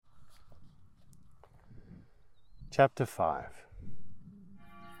Chapter 5.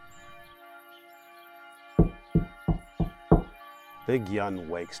 Big Jan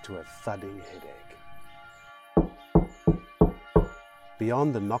wakes to a thudding headache.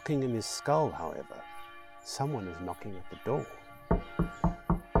 Beyond the knocking in his skull, however, someone is knocking at the door.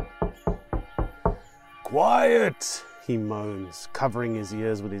 "Quiet!" he moans, covering his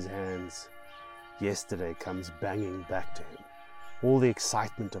ears with his hands. Yesterday comes banging back to him. All the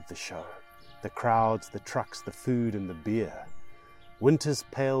excitement of the show. The crowds, the trucks, the food and the beer. Winter's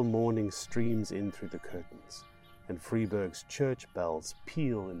pale morning streams in through the curtains, and Freeburg's church bells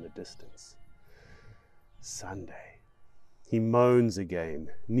peal in the distance. Sunday. He moans again,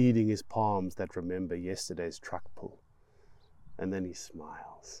 kneading his palms that remember yesterday's truck pull. And then he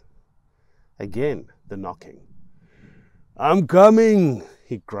smiles. Again, the knocking. "I'm coming,"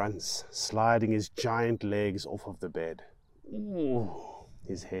 he grunts, sliding his giant legs off of the bed. Ooh,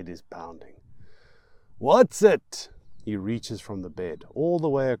 his head is pounding. "What's it?" He reaches from the bed, all the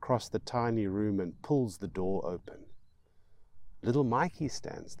way across the tiny room and pulls the door open. Little Mikey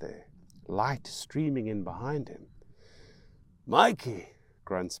stands there, light streaming in behind him. "Mikey,"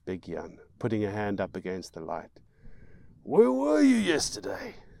 grunts Big Jan, putting a hand up against the light. "Where were you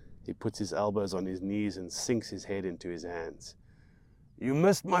yesterday?" He puts his elbows on his knees and sinks his head into his hands. "You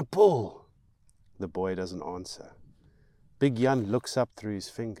missed my pull." The boy doesn't answer. Big Jan looks up through his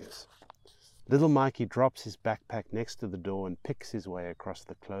fingers. Little Mikey drops his backpack next to the door and picks his way across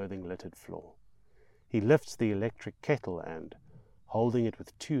the clothing-littered floor. He lifts the electric kettle and, holding it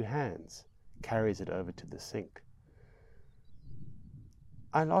with two hands, carries it over to the sink.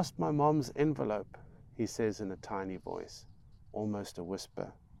 "I lost my mom's envelope," he says in a tiny voice, almost a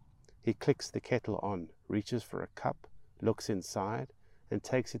whisper. He clicks the kettle on, reaches for a cup, looks inside, and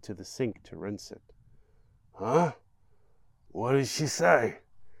takes it to the sink to rinse it. "Huh? What did she say?"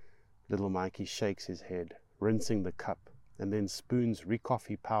 Little Mikey shakes his head, rinsing the cup, and then spoons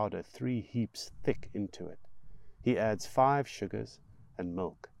recoffee powder 3 heaps thick into it. He adds 5 sugars and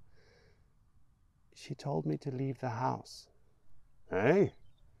milk. "She told me to leave the house." "Hey?"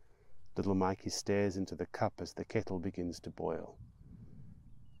 Little Mikey stares into the cup as the kettle begins to boil.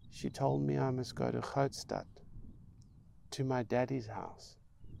 "She told me I must go to Grootstad, to my daddy's house."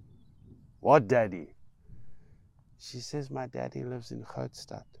 "What daddy?" "She says my daddy lives in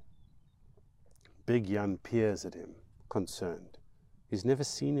Grootstad." Big Jan peers at him, concerned. He's never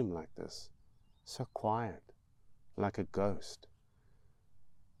seen him like this. So quiet, like a ghost.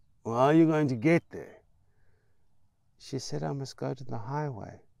 "Well, how are you going to get there?" "She said I must go to the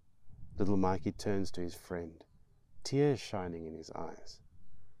highway." Little Mikey turns to his friend, tears shining in his eyes.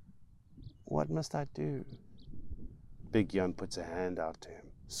 "What must I do?" Big Jan puts a hand out to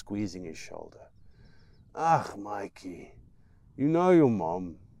him, squeezing his shoulder. "Ach, Mikey, you know your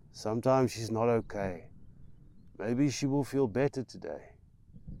mom. Sometimes she's not okay. Maybe she will feel better today."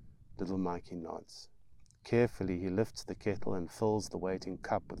 Little Mikey nods. Carefully he lifts the kettle and fills the waiting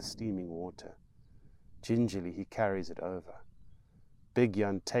cup with steaming water. Gingerly he carries it over. Big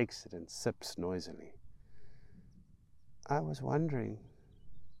Jan takes it and sips noisily. "I was wondering,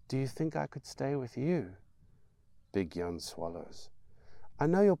 do you think I could stay with you?" Big Jan swallows. "I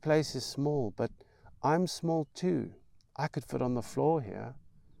know your place is small, but I'm small too. I could fit on the floor here.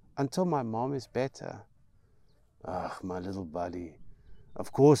 Until my mom is better." "Ach, my little buddy,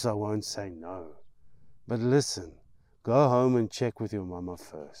 of course I won't say no. But listen, go home and check with your mama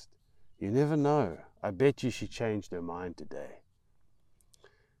first. You never know. I bet you she changed her mind today."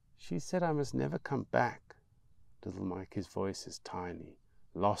 "She said I must never come back." Little Mikey's voice is tiny,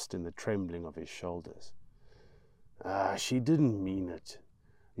 lost in the trembling of his shoulders. She didn't mean it.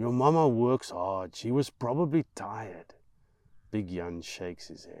 Your mama works hard. She was probably tired." Big Jan shakes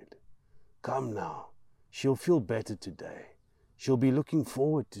his head. "Come now. She'll feel better today. She'll be looking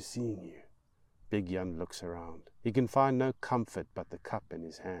forward to seeing you." Big Jan looks around. He can find no comfort but the cup in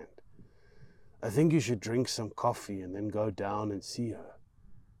his hand. "I think you should drink some coffee and then go down and see her."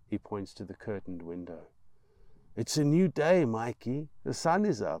 He points to the curtained window. "It's a new day, Mikey. The sun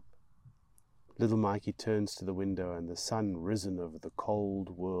is up." Little Mikey turns to the window and the sun risen over the cold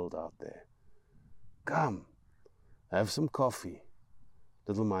world out there. "Come, have some coffee."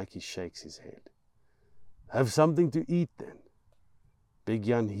 Little Mikey shakes his head. "Have something to eat then." Big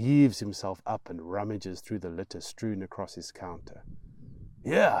Jan heaves himself up and rummages through the litter strewn across his counter.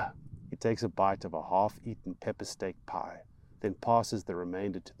 "Yeah." He takes a bite of a half-eaten pepper steak pie, then passes the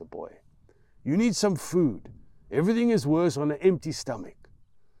remainder to the boy. "You need some food. Everything is worse on an empty stomach."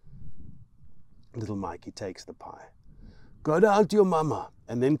 Little Mikey takes the pie. "Go down to your mama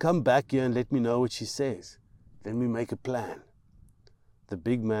and then come back here and let me know what she says. Then we make a plan." The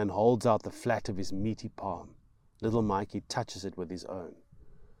big man holds out the flat of his meaty palm. Little Mikey touches it with his own.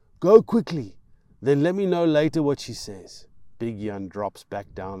 Go quickly, then let me know later what she says. Big Jan drops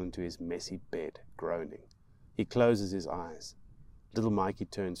back down into his messy bed, groaning. He closes his eyes. Little Mikey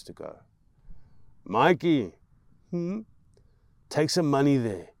turns to go. Mikey! Take some money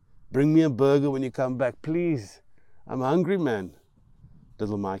there. Bring me a burger when you come back, please. I'm hungry, man.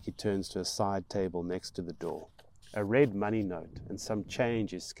 Little Mikey turns to a side table next to the door. A red money note and some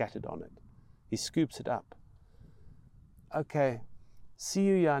change is scattered on it. He scoops it up. Okay. See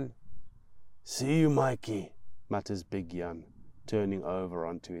you, Jan. See you, Mikey, mutters Big Jan, turning over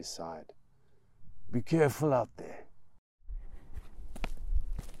onto his side. Be careful out there.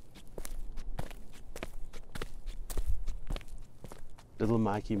 Little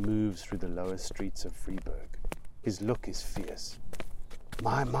Mikey moves through the lower streets of Vryburg. His look is fierce.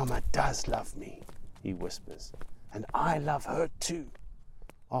 My mama does love me, he whispers, and I love her too.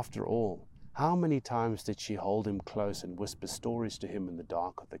 After all, how many times did she hold him close and whisper stories to him in the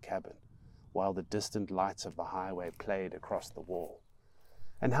dark of the cabin, while the distant lights of the highway played across the wall?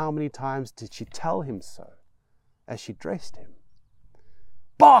 And how many times did she tell him so, as she dressed him?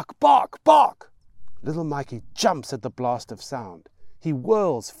 Bark, bark, bark! Little Mikey jumps at the blast of sound. He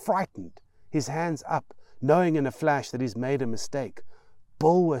whirls, frightened, his hands up, knowing in a flash that he's made a mistake.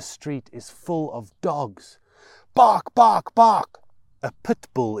 Bulwer Street is full of dogs. Bark, bark, bark! A pit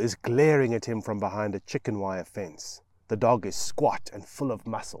bull is glaring at him from behind a chicken wire fence. The dog is squat and full of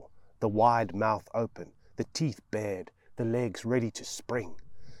muscle, the wide mouth open, the teeth bared, the legs ready to spring.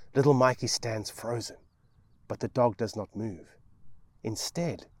 Little Mikey stands frozen, but the dog does not move.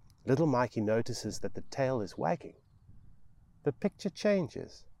 Instead, little Mikey notices that the tail is wagging. The picture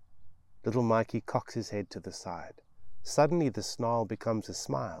changes. Little Mikey cocks his head to the side. Suddenly the snarl becomes a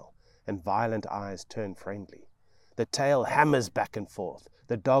smile, and violent eyes turn friendly. The tail hammers back and forth,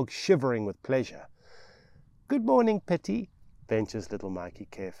 the dog shivering with pleasure. Good morning, Pitty, ventures little Mikey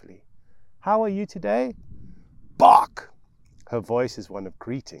carefully. How are you today? Bark! Her voice is one of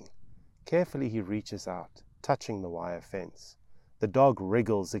greeting. Carefully he reaches out, touching the wire fence. The dog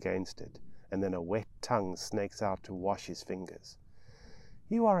wriggles against it, and then a wet tongue snakes out to wash his fingers.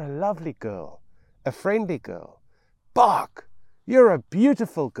 You are a lovely girl, a friendly girl. Bark! You're a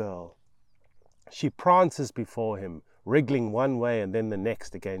beautiful girl. She prances before him, wriggling one way and then the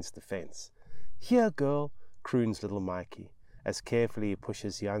next against the fence. Here, girl, croons little Mikey, as carefully he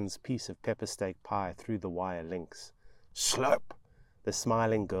pushes Jan's piece of pepper steak pie through the wire links. Slurp! The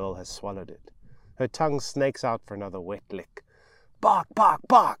smiling girl has swallowed it. Her tongue snakes out for another wet lick. Bark, bark,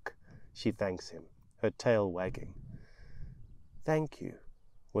 bark! She thanks him, her tail wagging. Thank you,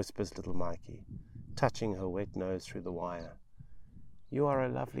 whispers little Mikey, touching her wet nose through the wire. You are a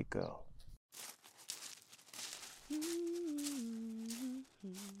lovely girl.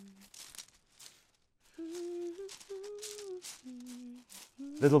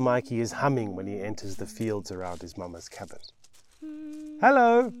 Little Mikey is humming when he enters the fields around his mama's cabin.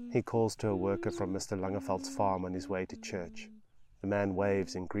 Hello, he calls to a worker from Mr. Langeveld's farm on his way to church. The man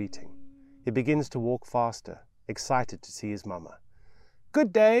waves in greeting. He begins to walk faster, excited to see his mama.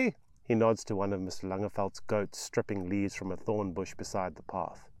 Good day, he nods to one of Mr. Langeveld's goats stripping leaves from a thorn bush beside the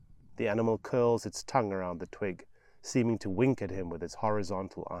path. The animal curls its tongue around the twig, seeming to wink at him with its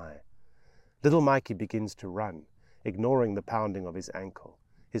horizontal eye. Little Mikey begins to run, ignoring the pounding of his ankle,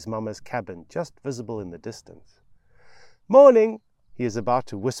 his mama's cabin just visible in the distance. Morning, he is about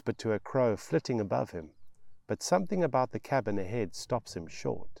to whisper to a crow flitting above him, but something about the cabin ahead stops him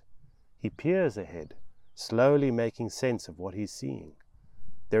short. He peers ahead, slowly making sense of what he's seeing.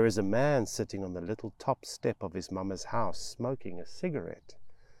 There is a man sitting on the little top step of his mama's house, smoking a cigarette.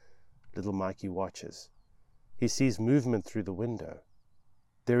 Little Mikey watches. He sees movement through the window.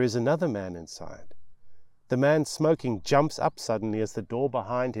 There is another man inside. The man smoking jumps up suddenly as the door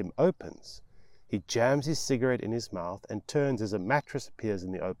behind him opens. He jams his cigarette in his mouth and turns as a mattress appears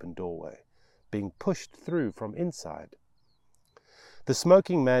in the open doorway, being pushed through from inside. The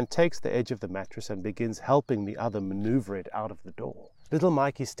smoking man takes the edge of the mattress and begins helping the other maneuver it out of the door. Little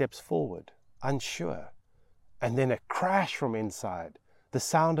Mikey steps forward, unsure, and then a crash from inside, the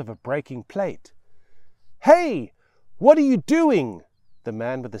sound of a breaking plate. Hey! What are you doing? The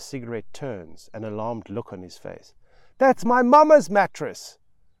man with the cigarette turns, an alarmed look on his face. That's my mama's mattress!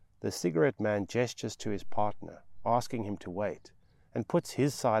 The cigarette man gestures to his partner, asking him to wait, and puts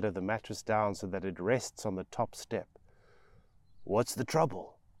his side of the mattress down so that it rests on the top step. What's the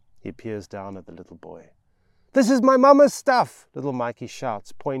trouble? He peers down at the little boy. This is my mama's stuff, little Mikey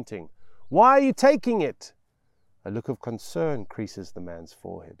shouts, pointing. Why are you taking it? A look of concern creases the man's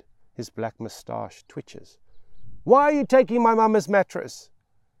forehead. His black moustache twitches. Why are you taking my mama's mattress?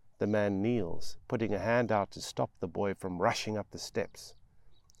 The man kneels, putting a hand out to stop the boy from rushing up the steps.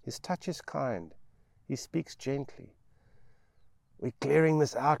 His touch is kind. He speaks gently. "We're clearing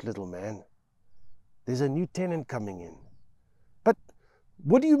this out, little man. There's a new tenant coming in." "But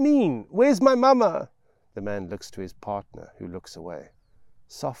what do you mean? Where's my mama?" The man looks to his partner, who looks away.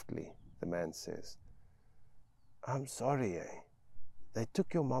 Softly, the man says, "I'm sorry, eh? They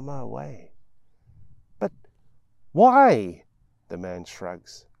took your mama away." "But why?" The man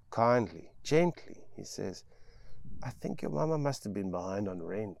shrugs. Kindly, gently, he says, "I think your mama must have been behind on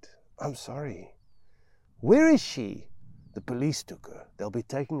rent. I'm sorry." "Where is she?" "The police took her. They'll be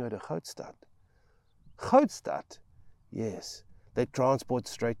taking her to Grootstad." "Grootstad?" "Yes, they transport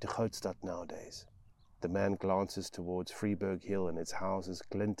straight to Grootstad nowadays." The man glances towards Freeburg Hill and its houses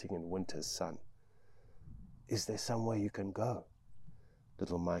glinting in winter's sun. "Is there somewhere you can go?"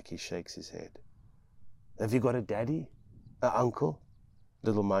 Little Mikey shakes his head. "Have you got a daddy? A uncle?"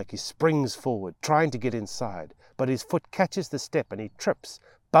 Little Mikey springs forward, trying to get inside, but his foot catches the step and he trips,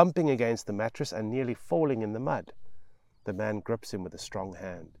 bumping against the mattress and nearly falling in the mud. The man grips him with a strong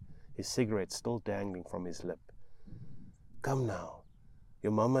hand, his cigarette still dangling from his lip. "Come now.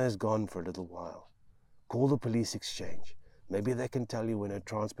 Your mama is gone for a little while. Call the police exchange. Maybe they can tell you when her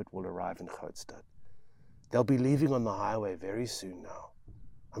transport will arrive in Grootstad. They'll be leaving on the highway very soon now.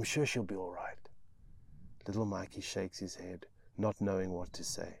 I'm sure she'll be all right." Little Mikey shakes his head, not knowing what to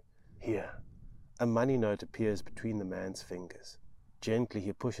say. "Here." A money note appears between the man's fingers. Gently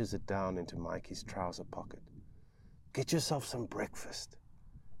he pushes it down into Mikey's trouser pocket. "Get yourself some breakfast.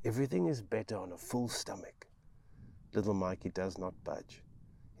 Everything is better on a full stomach." Little Mikey does not budge.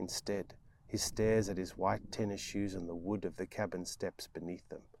 Instead, he stares at his white tennis shoes and the wood of the cabin steps beneath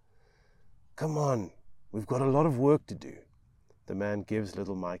them. "Come on, we've got a lot of work to do." The man gives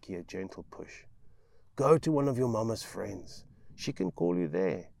little Mikey a gentle push. "Go to one of your mama's friends. She can call you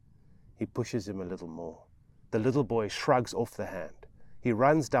there." He pushes him a little more. The little boy shrugs off the hand. He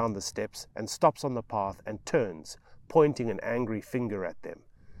runs down the steps and stops on the path and turns, pointing an angry finger at them.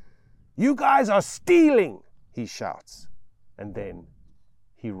 "You guys are stealing!" he shouts. And then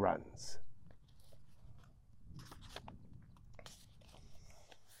he runs.